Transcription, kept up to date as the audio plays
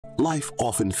Life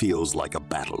often feels like a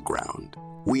battleground.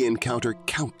 We encounter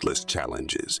countless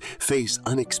challenges, face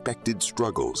unexpected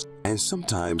struggles, and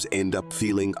sometimes end up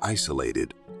feeling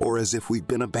isolated or as if we've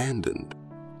been abandoned.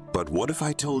 But what if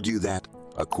I told you that,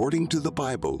 according to the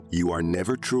Bible, you are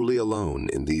never truly alone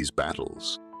in these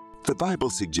battles? The Bible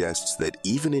suggests that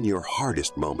even in your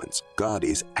hardest moments, God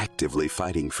is actively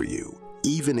fighting for you,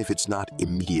 even if it's not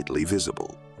immediately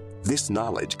visible. This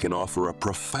knowledge can offer a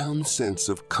profound sense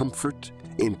of comfort,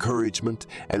 encouragement,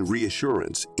 and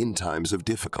reassurance in times of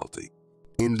difficulty.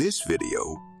 In this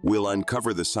video, we'll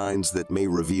uncover the signs that may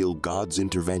reveal God's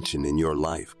intervention in your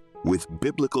life, with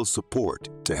biblical support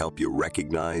to help you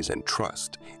recognize and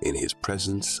trust in His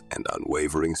presence and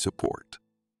unwavering support.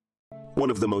 One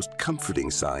of the most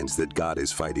comforting signs that God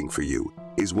is fighting for you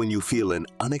is when you feel an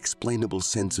unexplainable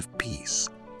sense of peace,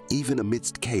 even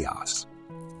amidst chaos.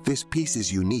 This peace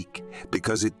is unique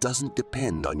because it doesn't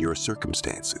depend on your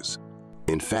circumstances.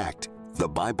 In fact, the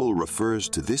Bible refers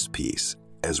to this peace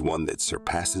as one that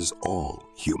surpasses all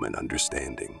human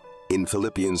understanding. In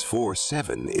Philippians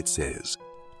 4:7, it says,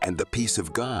 "And the peace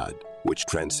of God, which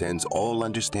transcends all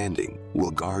understanding,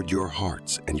 will guard your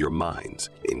hearts and your minds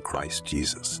in Christ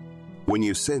Jesus." When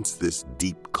you sense this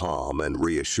deep calm and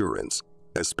reassurance,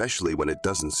 especially when it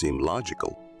doesn't seem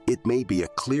logical, it may be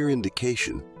a clear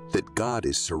indication that God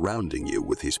is surrounding you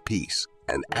with His peace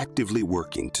and actively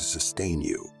working to sustain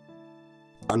you.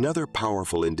 Another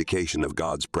powerful indication of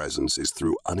God's presence is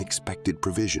through unexpected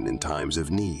provision in times of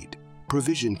need.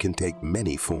 Provision can take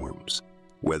many forms,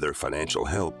 whether financial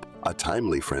help, a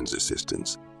timely friend's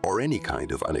assistance, or any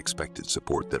kind of unexpected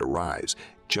support that arrives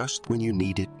just when you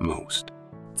need it most.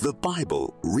 The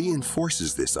Bible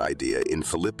reinforces this idea in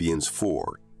Philippians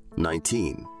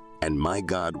 4:19, "And my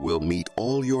God will meet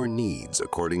all your needs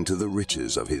according to the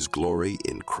riches of His glory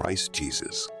in Christ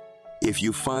Jesus." If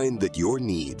you find that your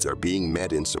needs are being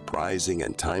met in surprising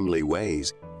and timely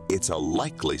ways, it's a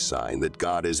likely sign that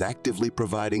God is actively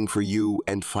providing for you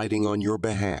and fighting on your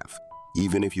behalf,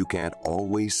 even if you can't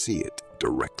always see it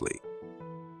directly.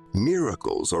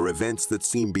 Miracles or events that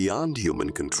seem beyond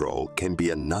human control can be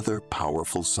another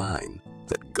powerful sign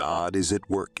that God is at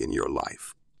work in your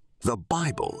life. The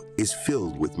Bible is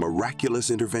filled with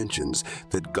miraculous interventions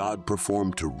that God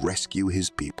performed to rescue His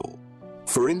people.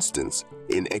 For instance,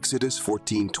 in Exodus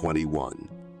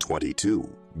 14:21-22,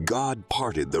 God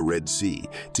parted the Red Sea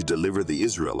to deliver the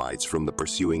Israelites from the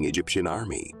pursuing Egyptian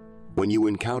army. When you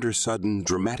encounter sudden,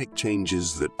 dramatic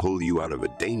changes that pull you out of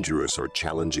a dangerous or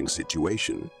challenging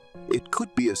situation, it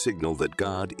could be a signal that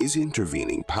God is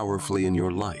intervening powerfully in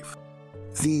your life.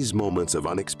 These moments of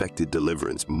unexpected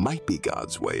deliverance might be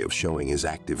God's way of showing His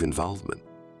active involvement.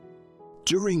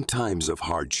 During times of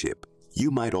hardship, you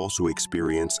might also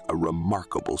experience a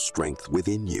remarkable strength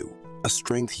within you, a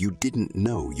strength you didn't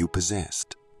know you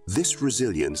possessed. This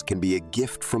resilience can be a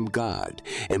gift from God,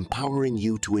 empowering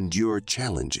you to endure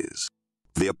challenges.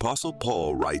 The Apostle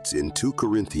Paul writes in 2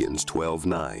 Corinthians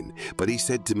 12:9, "But he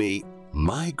said to me,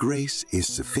 'My grace is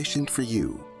sufficient for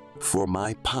you, for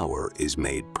my power is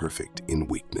made perfect in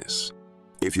weakness.'"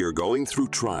 If you're going through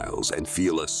trials and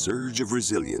feel a surge of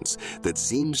resilience that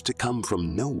seems to come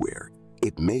from nowhere,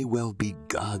 it may well be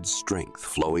God's strength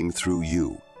flowing through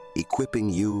you, equipping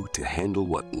you to handle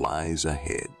what lies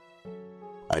ahead.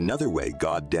 Another way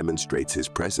God demonstrates His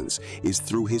presence is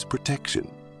through His protection.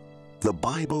 The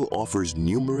Bible offers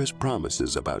numerous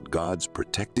promises about God's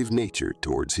protective nature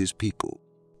towards His people.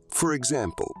 For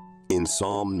example, in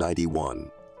Psalm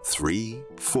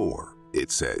 91:3-4, it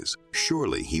says,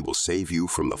 "Surely He will save you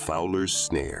from the fowler's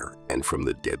snare and from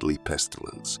the deadly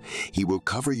pestilence. He will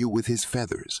cover you with His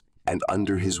feathers, and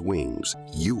under His wings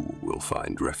you will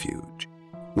find refuge."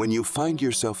 When you find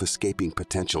yourself escaping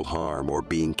potential harm or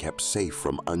being kept safe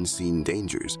from unseen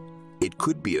dangers, it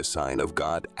could be a sign of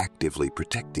God actively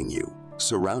protecting you,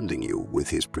 surrounding you with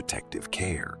His protective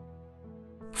care.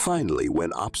 Finally,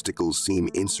 when obstacles seem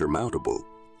insurmountable,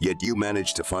 yet you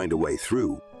manage to find a way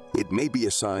through, it may be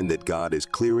a sign that God is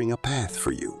clearing a path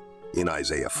for you. In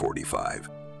Isaiah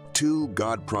 45:2,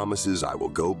 God promises, "I will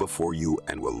go before you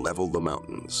and will level the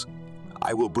mountains.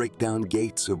 I will break down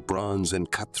gates of bronze and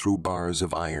cut through bars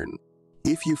of iron."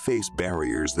 If you face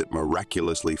barriers that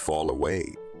miraculously fall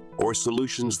away, or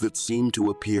solutions that seem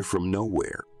to appear from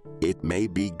nowhere, it may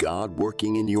be God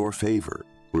working in your favor,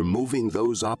 removing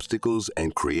those obstacles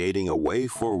and creating a way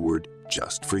forward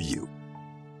just for you.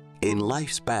 In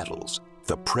life's battles,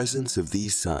 the presence of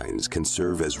these signs can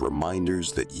serve as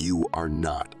reminders that you are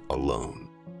not alone.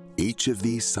 Each of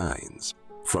these signs,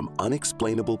 from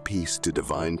unexplainable peace to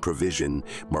divine provision,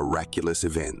 miraculous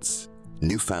events,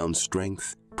 newfound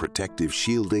strength, protective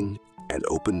shielding, and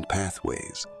opened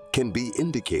pathways, can be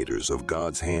indicators of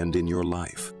God's hand in your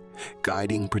life,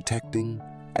 guiding, protecting,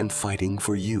 and fighting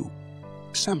for you.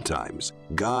 Sometimes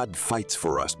God fights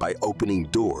for us by opening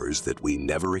doors that we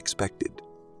never expected.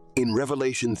 In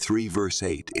Revelation 3 verse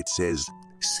 8, it says,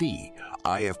 "See,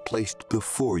 I have placed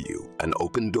before you an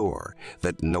open door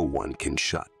that no one can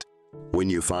shut." When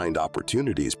you find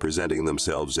opportunities presenting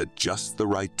themselves at just the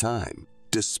right time,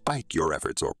 despite your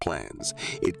efforts or plans,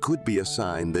 it could be a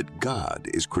sign that God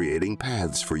is creating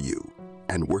paths for you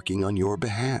and working on your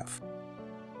behalf.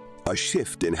 A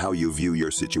shift in how you view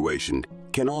your situation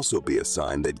can also be a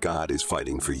sign that God is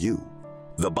fighting for you.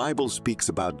 The Bible speaks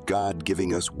about God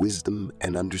giving us wisdom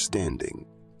and understanding.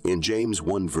 In James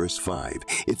 1 verse 5,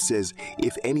 it says,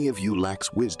 "If any of you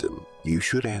lacks wisdom, you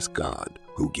should ask God,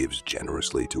 who gives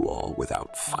generously to all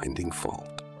without finding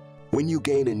fault." When you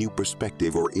gain a new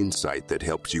perspective or insight that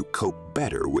helps you cope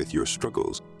better with your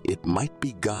struggles, it might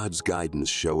be God's guidance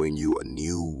showing you a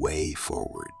new way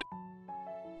forward.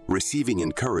 Receiving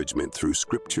encouragement through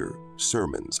scripture,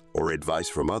 sermons, or advice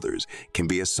from others can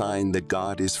be a sign that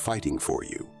God is fighting for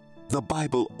you. The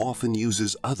Bible often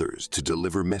uses others to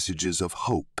deliver messages of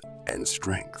hope and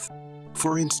strength.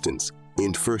 For instance,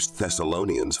 in 1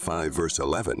 Thessalonians 5 verse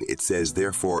 11, it says,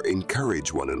 "Therefore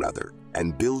encourage one another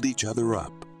and build each other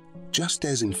up, just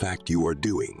as in fact you are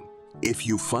doing." If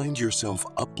you find yourself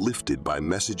uplifted by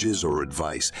messages or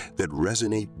advice that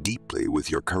resonate deeply with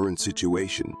your current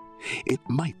situation, it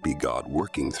might be God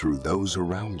working through those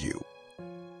around you.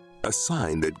 A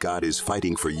sign that God is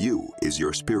fighting for you is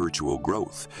your spiritual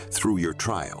growth through your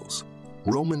trials.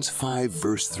 Romans 5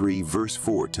 verse 3 verse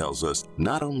 4 tells us,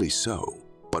 "Not only so,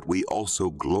 but we also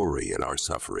glory in our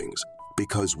sufferings,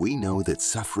 because we know that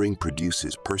suffering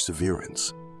produces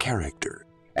perseverance, character,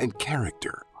 and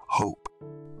character, hope."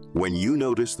 When you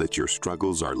notice that your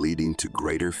struggles are leading to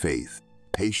greater faith,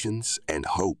 patience, and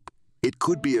hope, it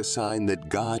could be a sign that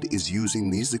God is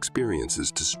using these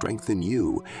experiences to strengthen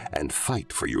you and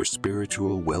fight for your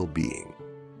spiritual well-being.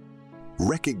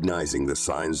 Recognizing the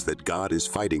signs that God is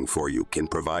fighting for you can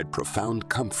provide profound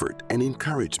comfort and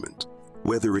encouragement,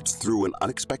 whether it's through an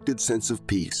unexpected sense of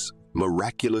peace,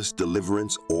 miraculous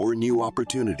deliverance, or new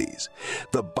opportunities.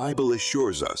 The Bible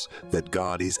assures us that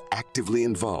God is actively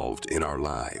involved in our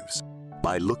lives.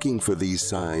 By looking for these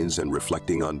signs and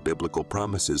reflecting on biblical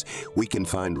promises, we can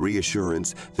find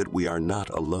reassurance that we are not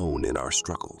alone in our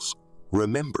struggles.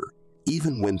 Remember,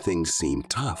 even when things seem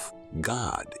tough,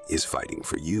 God is fighting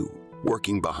for you,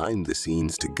 working behind the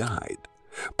scenes to guide,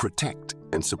 protect,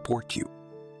 and support you.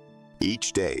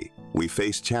 Each day, we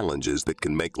face challenges that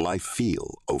can make life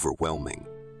feel overwhelming.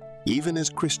 Even as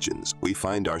Christians, we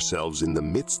find ourselves in the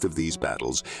midst of these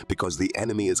battles because the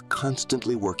enemy is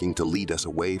constantly working to lead us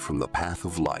away from the path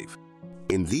of life.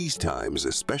 In these times,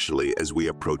 especially as we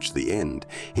approach the end,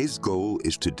 his goal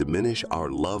is to diminish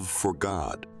our love for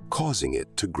God, causing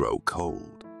it to grow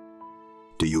cold.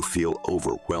 Do you feel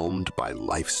overwhelmed by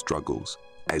life's struggles,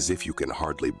 as if you can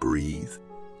hardly breathe?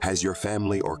 Has your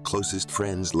family or closest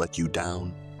friends let you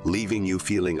down, leaving you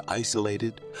feeling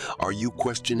isolated? Are you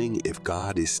questioning if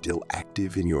God is still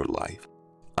active in your life?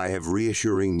 I have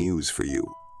reassuring news for you.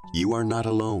 You are not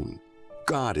alone.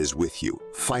 God is with you,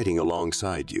 fighting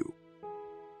alongside you.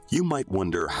 You might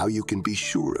wonder how you can be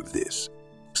sure of this.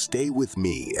 Stay with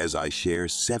me as I share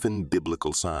 7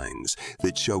 biblical signs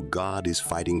that show God is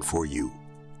fighting for you.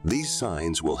 These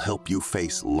signs will help you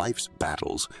face life's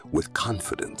battles with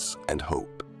confidence and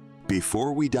hope.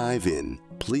 Before we dive in,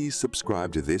 please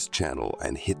subscribe to this channel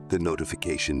and hit the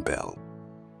notification bell.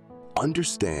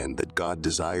 Understand that God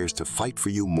desires to fight for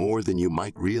you more than you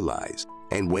might realize,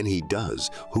 and when he does,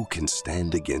 who can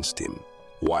stand against him?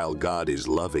 While God is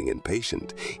loving and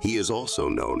patient, he is also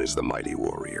known as the mighty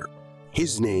warrior.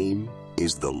 His name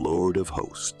is the Lord of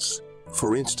hosts.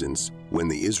 For instance, when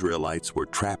the Israelites were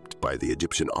trapped by the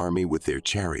Egyptian army with their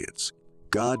chariots,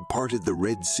 God parted the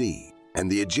Red Sea, and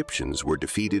the Egyptians were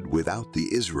defeated without the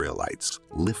Israelites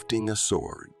lifting a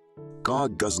sword.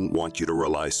 God doesn't want you to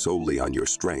rely solely on your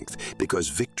strength, because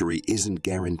victory isn't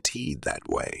guaranteed that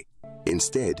way.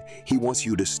 Instead, he wants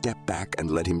you to step back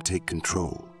and let him take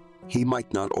control. He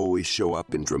might not always show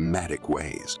up in dramatic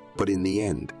ways, but in the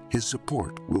end, his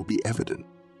support will be evident.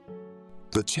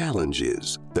 The challenge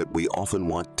is that we often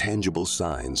want tangible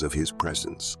signs of his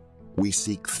presence. We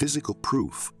seek physical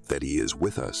proof that he is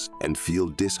with us and feel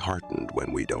disheartened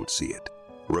when we don't see it.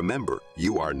 Remember,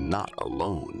 you are not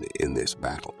alone in this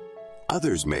battle.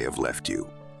 Others may have left you,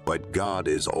 but God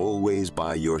is always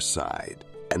by your side,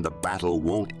 and the battle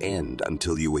won't end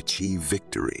until you achieve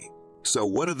victory. So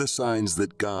what are the signs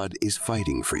that God is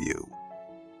fighting for you?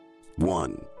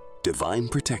 1. Divine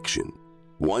protection.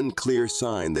 One clear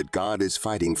sign that God is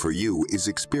fighting for you is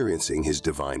experiencing His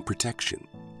divine protection.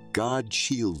 God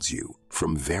shields you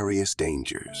from various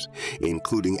dangers,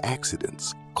 including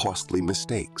accidents, costly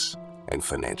mistakes, and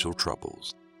financial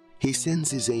troubles. He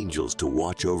sends His angels to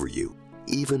watch over you,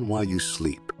 even while you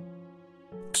sleep.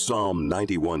 Psalm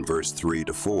 91 verse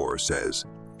 3-4 says,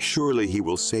 "Surely He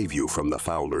will save you from the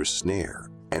fowler's snare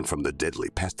and from the deadly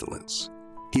pestilence.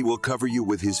 He will cover you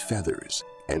with His feathers,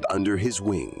 and under His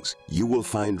wings you will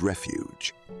find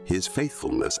refuge. His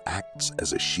faithfulness acts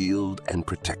as a shield and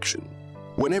protection."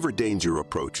 Whenever danger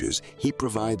approaches, He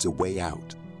provides a way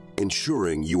out,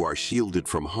 ensuring you are shielded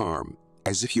from harm,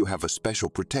 as if you have a special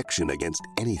protection against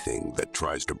anything that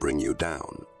tries to bring you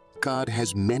down. God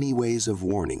has many ways of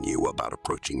warning you about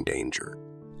approaching danger.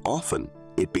 Often,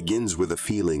 it begins with a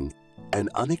feeling, an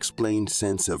unexplained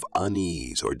sense of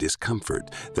unease or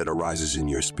discomfort that arises in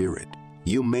your spirit.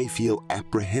 You may feel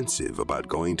apprehensive about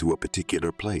going to a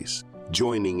particular place,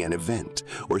 joining an event,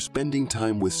 or spending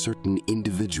time with certain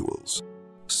individuals.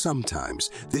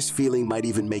 Sometimes, this feeling might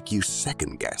even make you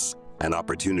second-guess an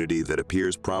opportunity that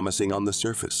appears promising on the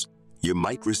surface. You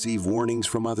might receive warnings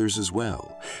from others as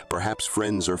well, perhaps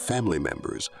friends or family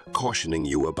members, cautioning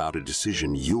you about a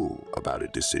decision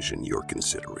you're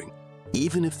considering.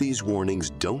 Even if these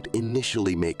warnings don't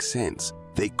initially make sense,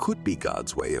 they could be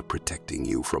God's way of protecting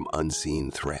you from unseen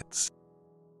threats.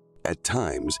 At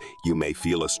times, you may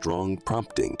feel a strong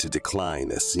prompting to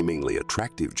decline a seemingly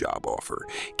attractive job offer,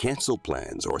 cancel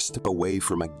plans, or step away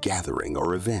from a gathering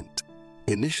or event.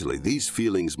 Initially, these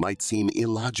feelings might seem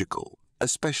illogical,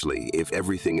 especially if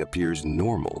everything appears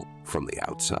normal from the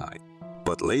outside.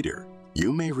 But later,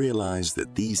 you may realize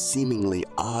that these seemingly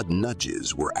odd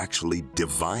nudges were actually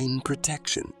divine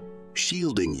protection,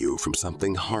 shielding you from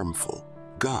something harmful.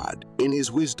 God, in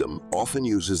His wisdom, often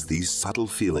uses these subtle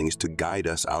feelings to guide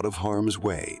us out of harm's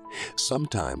way,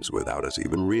 sometimes without us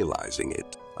even realizing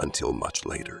it until much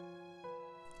later.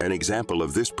 An example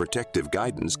of this protective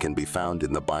guidance can be found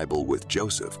in the Bible with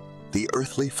Joseph, the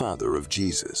earthly father of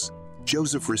Jesus.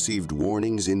 Joseph received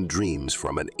warnings in dreams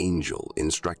from an angel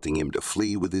instructing him to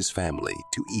flee with his family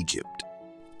to Egypt.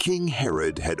 King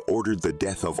Herod had ordered the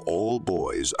death of all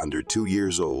boys under 2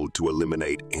 years old to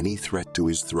eliminate any threat to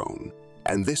his throne,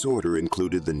 and this order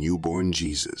included the newborn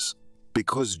Jesus.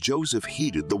 Because Joseph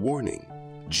heeded the warning,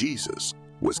 Jesus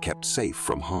was kept safe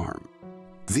from harm.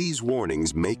 These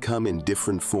warnings may come in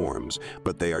different forms,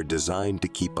 but they are designed to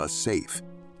keep us safe,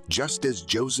 just as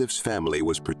Joseph's family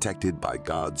was protected by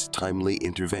God's timely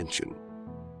intervention.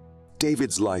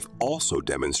 David's life also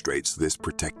demonstrates this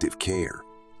protective care.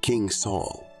 King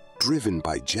Saul, driven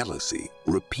by jealousy,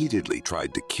 repeatedly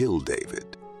tried to kill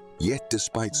David. Yet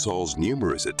despite Saul's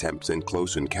numerous attempts and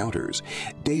close encounters,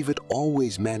 David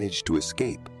always managed to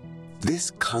escape.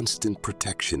 This constant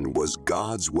protection was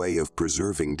God's way of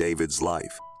preserving David's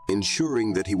life,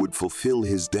 ensuring that he would fulfill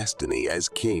his destiny as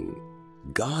king.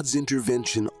 God's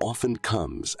intervention often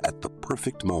comes at the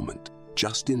perfect moment,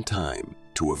 just in time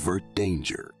to avert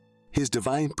danger. His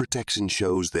divine protection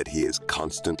shows that He is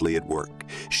constantly at work,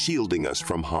 shielding us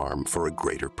from harm for a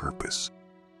greater purpose.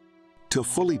 To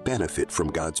fully benefit from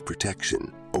God's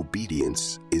protection,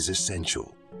 obedience is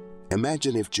essential.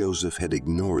 Imagine if Joseph had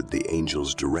ignored the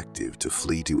angel's directive to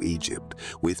flee to Egypt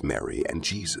with Mary and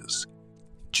Jesus.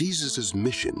 Jesus'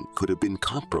 mission could have been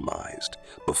compromised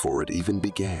before it even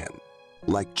began.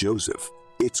 Like Joseph,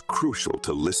 it's crucial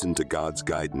to listen to God's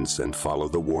guidance and follow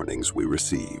the warnings we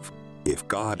receive. If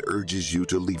God urges you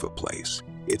to leave a place,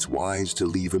 it's wise to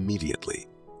leave immediately.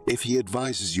 If He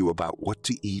advises you about what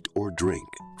to eat or drink,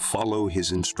 follow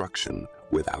His instruction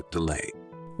without delay.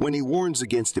 When He warns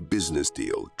against a business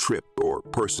deal, trip, or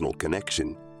personal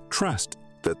connection, trust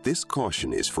that this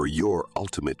caution is for your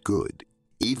ultimate good,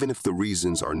 even if the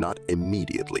reasons are not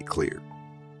immediately clear.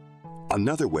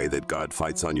 Another way that God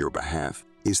fights on your behalf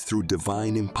is through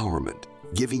divine empowerment,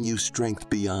 giving you strength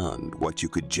beyond what you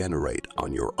could generate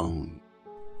on your own.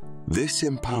 This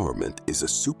empowerment is a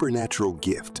supernatural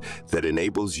gift that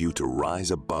enables you to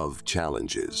rise above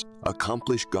challenges,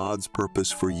 accomplish God's purpose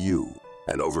for you,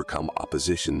 and overcome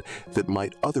opposition that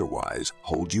might otherwise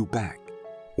hold you back.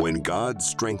 When God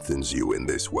strengthens you in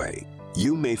this way,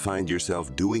 you may find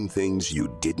yourself doing things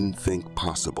you didn't think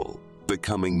possible,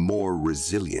 becoming more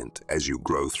resilient as you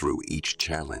grow through each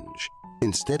challenge.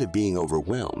 Instead of being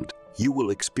overwhelmed, you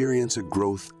will experience a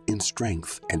growth in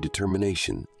strength and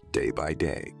determination day by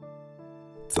day.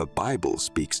 The Bible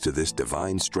speaks to this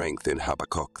divine strength in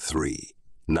Habakkuk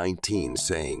 3:19,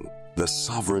 saying, "The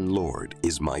sovereign Lord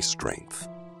is my strength.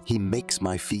 He makes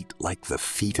my feet like the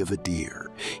feet of a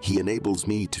deer. He enables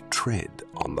me to tread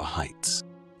on the heights."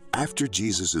 After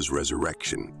Jesus'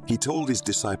 resurrection, he told his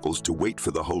disciples to wait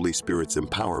for the Holy Spirit's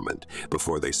empowerment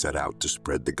before they set out to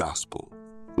spread the gospel.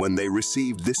 When they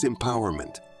received this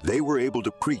empowerment, they were able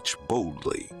to preach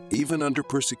boldly, even under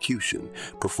persecution,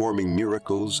 performing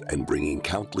miracles and bringing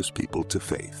countless people to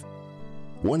faith.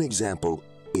 One example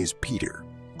is Peter,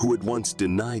 who had once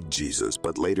denied Jesus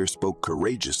but later spoke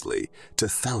courageously to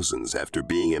thousands after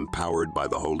being empowered by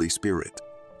the Holy Spirit.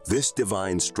 This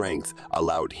divine strength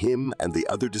allowed him and the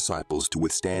other disciples to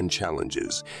withstand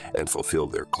challenges and fulfill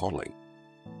their calling.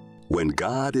 When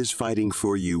God is fighting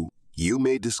for you, you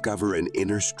may discover an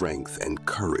inner strength and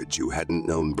courage you hadn't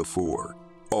known before.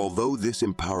 Although this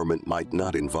empowerment might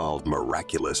not involve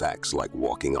miraculous acts like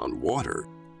walking on water,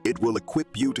 it will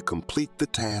equip you to complete the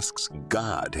tasks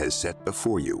God has set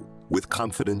before you with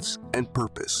confidence and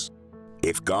purpose.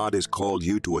 If God has called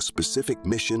you to a specific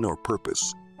mission or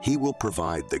purpose, He will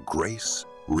provide the grace,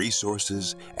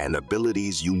 resources, and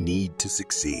abilities you need to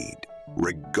succeed,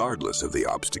 regardless of the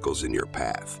obstacles in your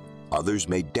path. Others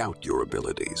may doubt your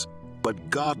abilities,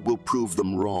 but God will prove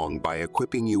them wrong by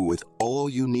equipping you with all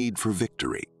you need for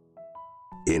victory.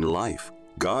 In life,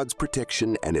 God's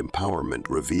protection and empowerment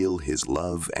reveal His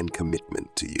love and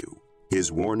commitment to you.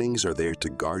 His warnings are there to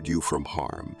guard you from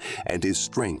harm, and His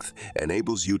strength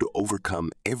enables you to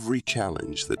overcome every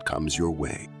challenge that comes your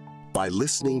way. By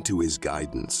listening to His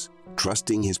guidance,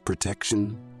 trusting His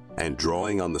protection, and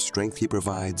drawing on the strength He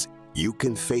provides, you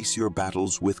can face your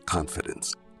battles with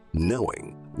confidence,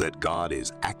 knowing that God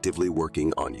is actively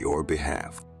working on your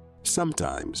behalf.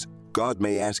 Sometimes, God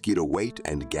may ask you to wait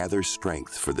and gather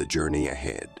strength for the journey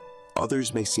ahead.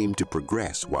 Others may seem to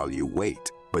progress while you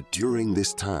wait, but during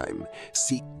this time,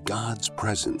 seek God's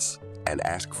presence and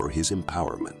ask for His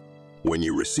empowerment. When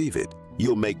you receive it,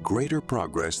 you'll make greater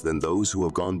progress than those who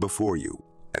have gone before you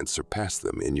and surpass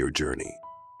them in your journey.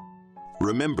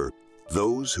 Remember,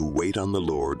 those who wait on the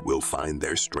Lord will find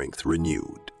their strength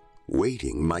renewed.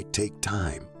 Waiting might take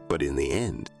time, but in the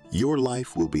end, your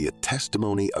life will be a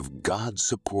testimony of God's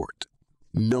support.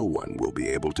 No one will be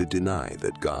able to deny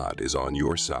that God is on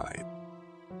your side.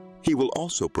 He will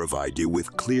also provide you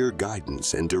with clear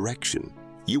guidance and direction.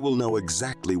 You will know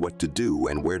exactly what to do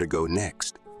and where to go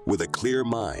next. With a clear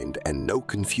mind and no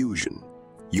confusion,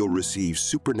 you'll receive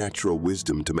supernatural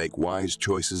wisdom to make wise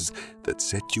choices that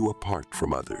set you apart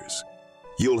from others.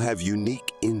 You'll have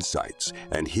unique insights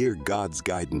and hear God's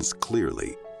guidance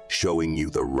clearly, showing you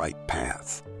the right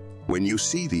path. When you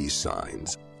see these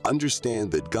signs,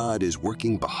 understand that God is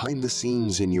working behind the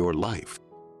scenes in your life.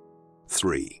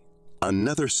 3.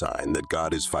 Another sign that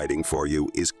God is fighting for you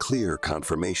is clear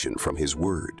confirmation from His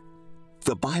Word.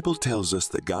 The Bible tells us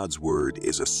that God's Word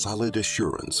is a solid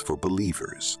assurance for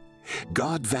believers.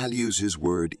 God values His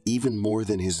Word even more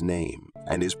than His name,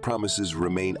 and His promises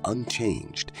remain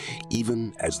unchanged,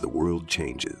 even as the world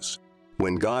changes.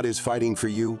 When God is fighting for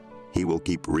you, He will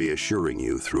keep reassuring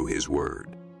you through His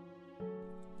Word.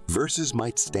 Verses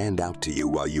might stand out to you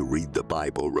while you read the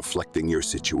Bible, reflecting your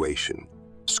situation.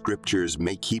 Scriptures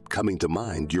may keep coming to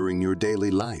mind during your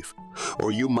daily life,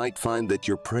 or you might find that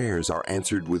your prayers are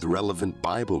answered with relevant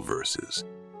Bible verses.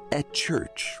 At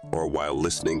church, or while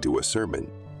listening to a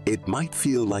sermon, it might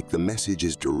feel like the message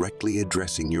is directly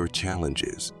addressing your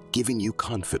challenges, giving you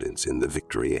confidence in the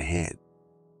victory ahead.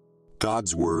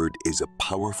 God's Word is a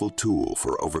powerful tool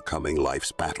for overcoming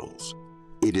life's battles.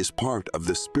 It is part of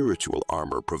the spiritual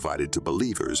armor provided to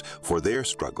believers for their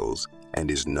struggles and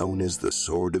is known as the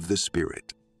sword of the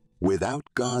Spirit. Without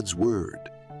God's Word,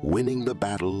 winning the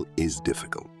battle is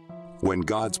difficult. When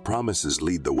God's promises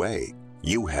lead the way,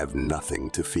 you have nothing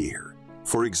to fear.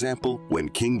 For example, when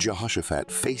King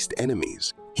Jehoshaphat faced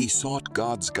enemies, he sought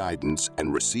God's guidance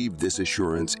and received this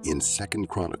assurance in 2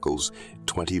 Chronicles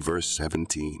 20 verse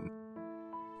 17.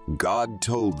 God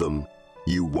told them,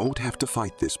 "You won't have to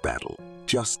fight this battle.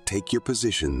 Just take your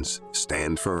positions,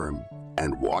 stand firm,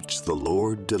 and watch the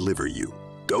Lord deliver you.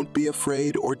 Don't be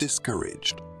afraid or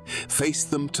discouraged. Face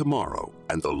them tomorrow,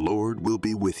 and the Lord will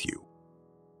be with you."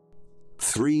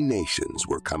 3 nations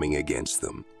were coming against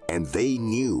them, and they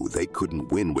knew they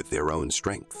couldn't win with their own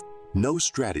strength. No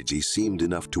strategy seemed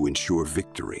enough to ensure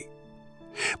victory.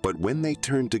 But when they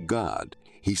turned to God,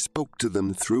 He spoke to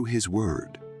them through His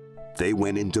Word. They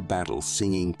went into battle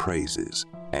singing praises,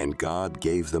 and God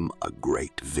gave them a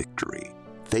great victory.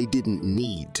 They didn't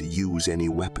need to use any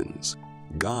weapons.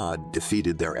 God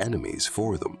defeated their enemies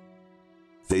for them.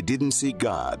 They didn't see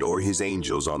God or His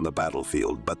angels on the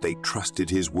battlefield, but they trusted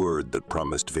His Word that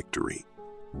promised victory.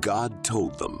 God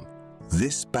told them,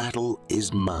 "This battle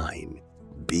is mine.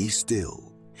 Be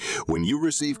still When you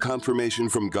receive confirmation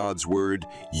from God's Word,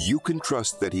 you can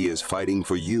trust that He is fighting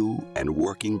for you and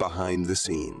working behind the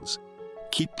scenes.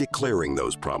 Keep declaring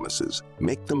those promises,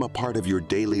 make them a part of your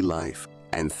daily life,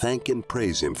 and thank and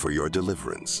praise Him for your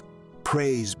deliverance.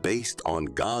 Praise based on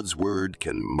God's Word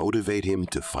can motivate Him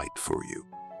to fight for you.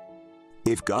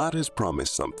 If God has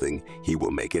promised something, He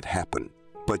will make it happen,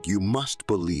 but you must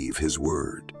believe His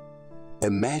Word.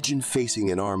 Imagine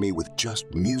facing an army with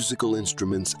just musical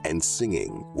instruments and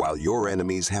singing while your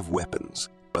enemies have weapons.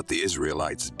 But the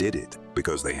Israelites did it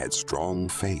because they had strong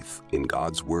faith in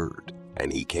God's Word,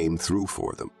 and He came through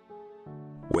for them.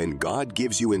 When God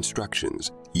gives you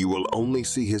instructions, you will only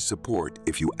see His support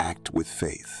if you act with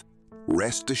faith.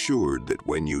 Rest assured that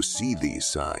when you see these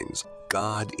signs,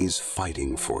 God is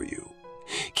fighting for you.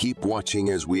 Keep watching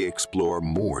as we explore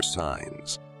more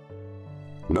signs.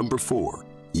 Number 4.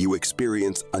 You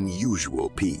experience unusual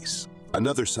peace.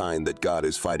 Another sign that God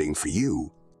is fighting for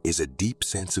you is a deep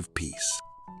sense of peace.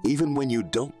 Even when you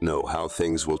don't know how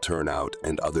things will turn out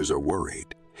and others are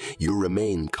worried, you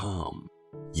remain calm.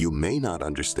 You may not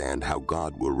understand how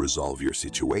God will resolve your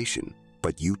situation,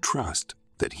 but you trust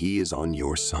that He is on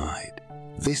your side.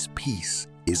 This peace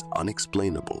is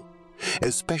unexplainable,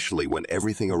 especially when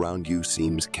everything around you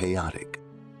seems chaotic.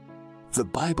 The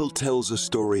Bible tells a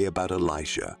story about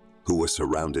Elisha, who was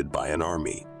surrounded by an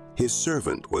army. His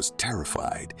servant was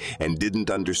terrified and didn't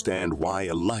understand why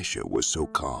Elisha was so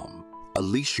calm.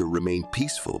 Elisha remained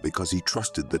peaceful because he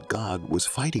trusted that God was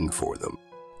fighting for them.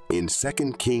 In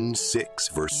 2 Kings 6,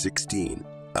 verse 16,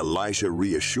 Elisha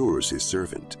reassures his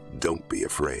servant, "Don't be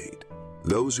afraid.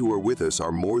 Those who are with us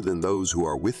are more than those who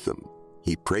are with them."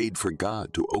 He prayed for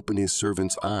God to open his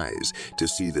servant's eyes to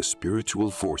see the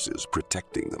spiritual forces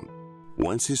protecting them.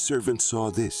 Once his servant saw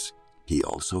this, he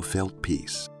also felt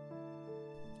peace.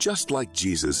 Just like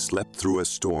Jesus slept through a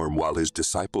storm while his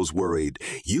disciples worried,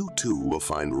 you too will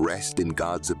find rest in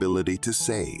God's ability to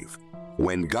save.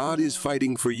 When God is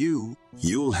fighting for you,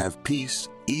 you'll have peace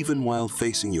even while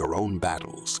facing your own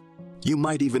battles. You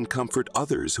might even comfort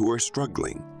others who are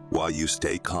struggling while you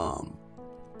stay calm.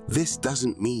 This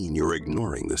doesn't mean you're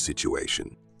ignoring the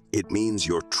situation. It means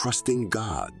you're trusting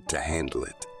God to handle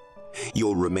it.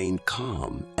 You'll remain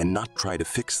calm and not try to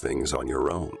fix things on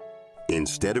your own.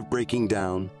 Instead of breaking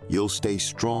down, you'll stay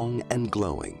strong and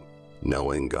glowing,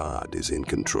 knowing God is in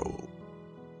control.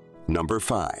 Number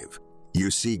 5,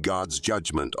 you see God's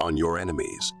judgment on your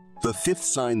enemies. The 5th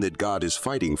sign that God is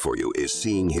fighting for you is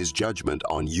seeing His judgment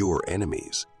on your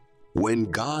enemies.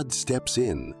 When God steps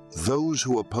in, those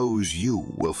who oppose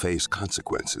you will face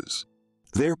consequences.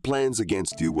 Their plans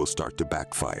against you will start to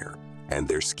backfire, and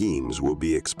their schemes will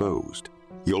be exposed.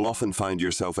 You'll often find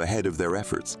yourself ahead of their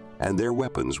efforts, and their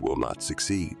weapons will not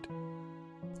succeed.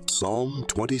 Psalm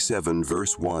 27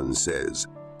 verse 1 says,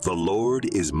 "The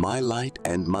Lord is my light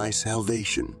and my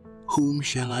salvation. Whom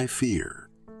shall I fear?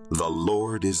 The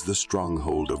Lord is the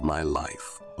stronghold of my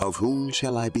life. Of whom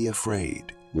shall I be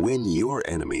afraid when your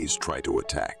enemies try to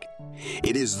attack?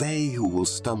 It is they who will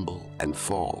stumble and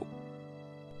fall."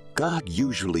 God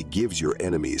usually gives your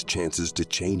enemies chances to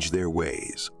change their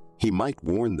ways. He might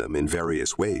warn them in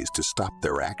various ways to stop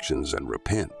their actions and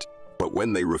repent. But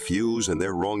when they refuse and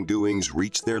their wrongdoings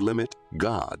reach their limit,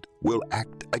 God will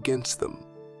act against them.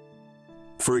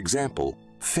 For example,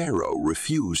 Pharaoh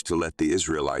refused to let the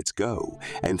Israelites go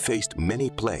and faced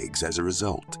many plagues as a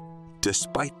result.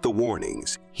 Despite the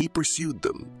warnings, he pursued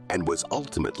them and was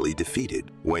ultimately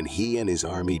defeated when he and his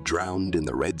army drowned in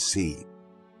the Red Sea.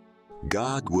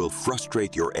 God will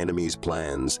frustrate your enemies'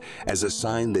 plans as a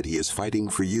sign that He is fighting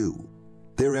for you.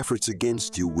 Their efforts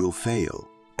against you will fail,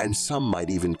 and some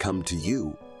might even come to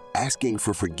you, asking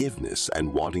for forgiveness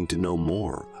and wanting to know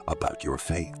more about your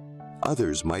faith.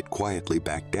 Others might quietly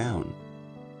back down.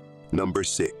 Number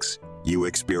 6, you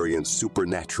experience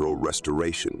supernatural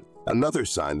restoration. Another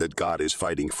sign that God is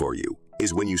fighting for you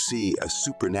is when you see a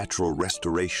supernatural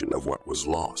restoration of what was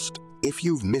lost. If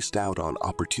you've missed out on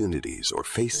opportunities or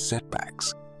faced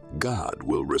setbacks, God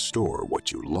will restore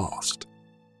what you lost.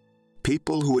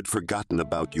 People who had forgotten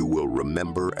about you will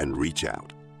remember and reach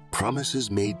out. Promises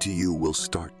made to you will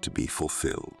start to be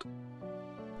fulfilled.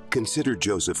 Consider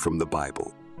Joseph from the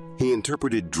Bible. He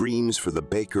interpreted dreams for the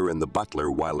baker and the butler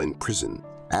while in prison,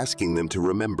 asking them to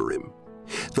remember him.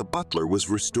 The butler was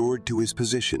restored to his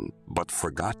position, but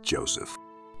forgot Joseph.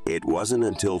 It wasn't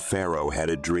until Pharaoh had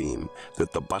a dream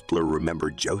that the butler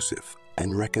remembered Joseph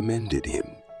and recommended him.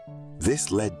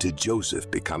 This led to Joseph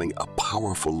becoming a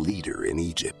powerful leader in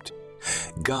Egypt.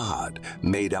 God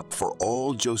made up for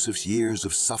all Joseph's years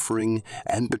of suffering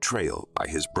and betrayal by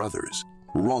his brothers,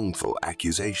 wrongful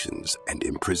accusations, and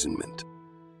imprisonment.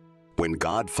 When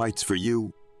God fights for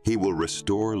you, He will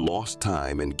restore lost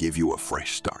time and give you a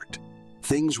fresh start.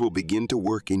 Things will begin to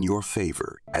work in your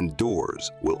favor, and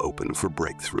doors will open for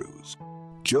breakthroughs.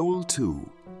 Joel 2,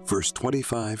 verse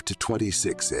 25 to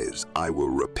 26 says, "I will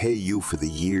repay you for the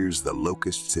years the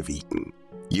locusts have eaten.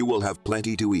 You will have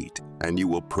plenty to eat, and you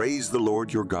will praise the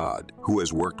Lord your God, who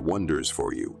has worked wonders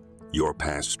for you. Your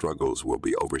past struggles will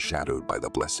be overshadowed by the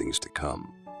blessings to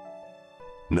come."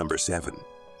 Number 7,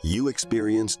 you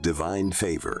experience divine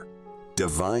favor.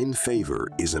 Divine favor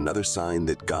is another sign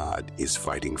that God is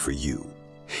fighting for you.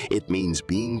 It means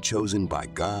being chosen by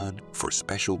God for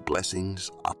special blessings,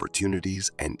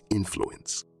 opportunities, and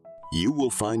influence. You will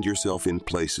find yourself in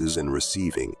places and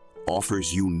receiving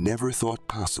offers you never thought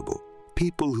possible.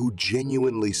 People who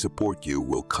genuinely support you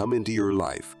will come into your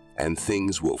life, and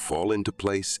things will fall into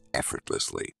place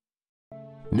effortlessly.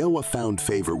 Noah found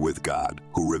favor with God,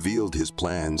 who revealed his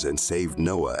plans and saved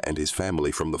Noah and his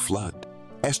family from the flood.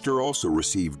 Esther also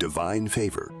received divine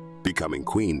favor, becoming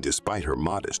queen despite her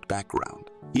modest background.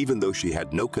 Even though she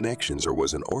had no connections or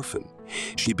was an orphan,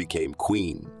 she became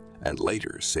queen and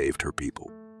later saved her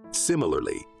people.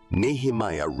 Similarly,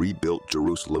 Nehemiah rebuilt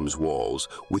Jerusalem's walls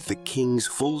with the king's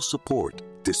full support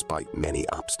despite many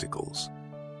obstacles.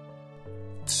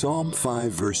 Psalm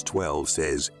 5 verse 12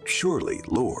 says, "Surely,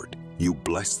 Lord, you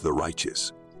bless the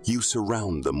righteous. You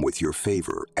surround them with your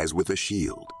favor as with a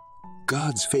shield."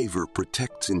 God's favor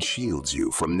protects and shields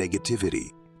you from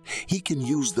negativity. He can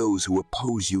use those who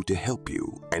oppose you to help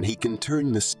you, and He can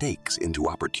turn mistakes into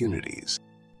opportunities.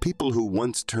 People who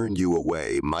once turned you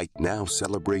away might now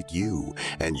celebrate you,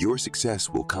 and your success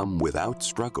will come without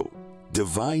struggle.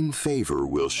 Divine favor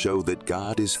will show that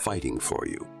God is fighting for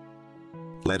you.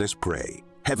 Let us pray.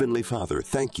 Heavenly Father,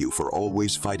 thank you for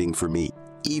always fighting for me,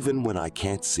 even when I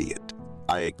can't see it.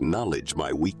 I acknowledge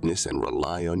my weakness and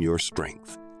rely on your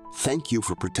strength. Thank you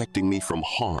for protecting me from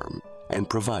harm and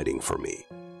providing for me.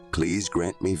 Please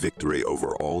grant me victory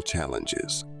over all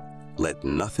challenges. Let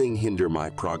nothing hinder my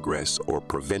progress or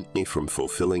prevent me from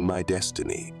fulfilling my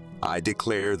destiny. I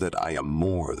declare that I am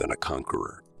more than a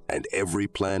conqueror, and every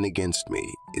plan against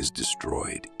me is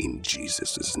destroyed in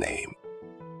Jesus' name.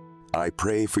 I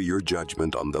pray for your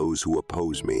judgment on those who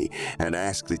oppose me and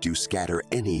ask that you scatter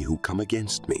any who come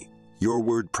against me. Your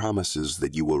word promises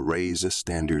that you will raise a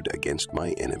standard against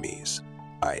my enemies.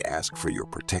 I ask for your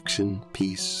protection,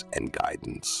 peace, and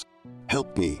guidance.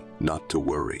 Help me not to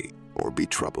worry or be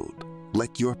troubled.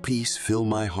 Let your peace fill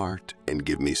my heart and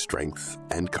give me strength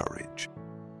and courage.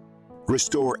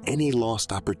 Restore any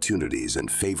lost opportunities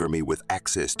and favor me with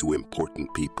access to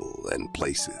important people and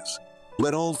places.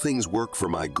 Let all things work for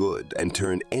my good and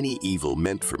turn any evil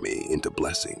meant for me into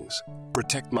blessings.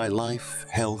 Protect my life,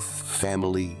 health,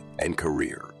 family, and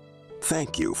career.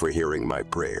 Thank you for hearing my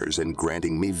prayers and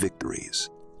granting me victories.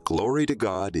 Glory to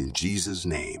God in Jesus'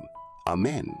 name.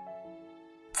 Amen.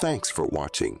 Thanks for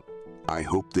watching. I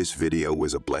hope this video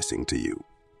was a blessing to you.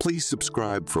 Please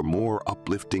subscribe for more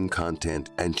uplifting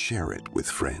content and share it with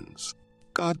friends.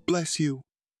 God bless you.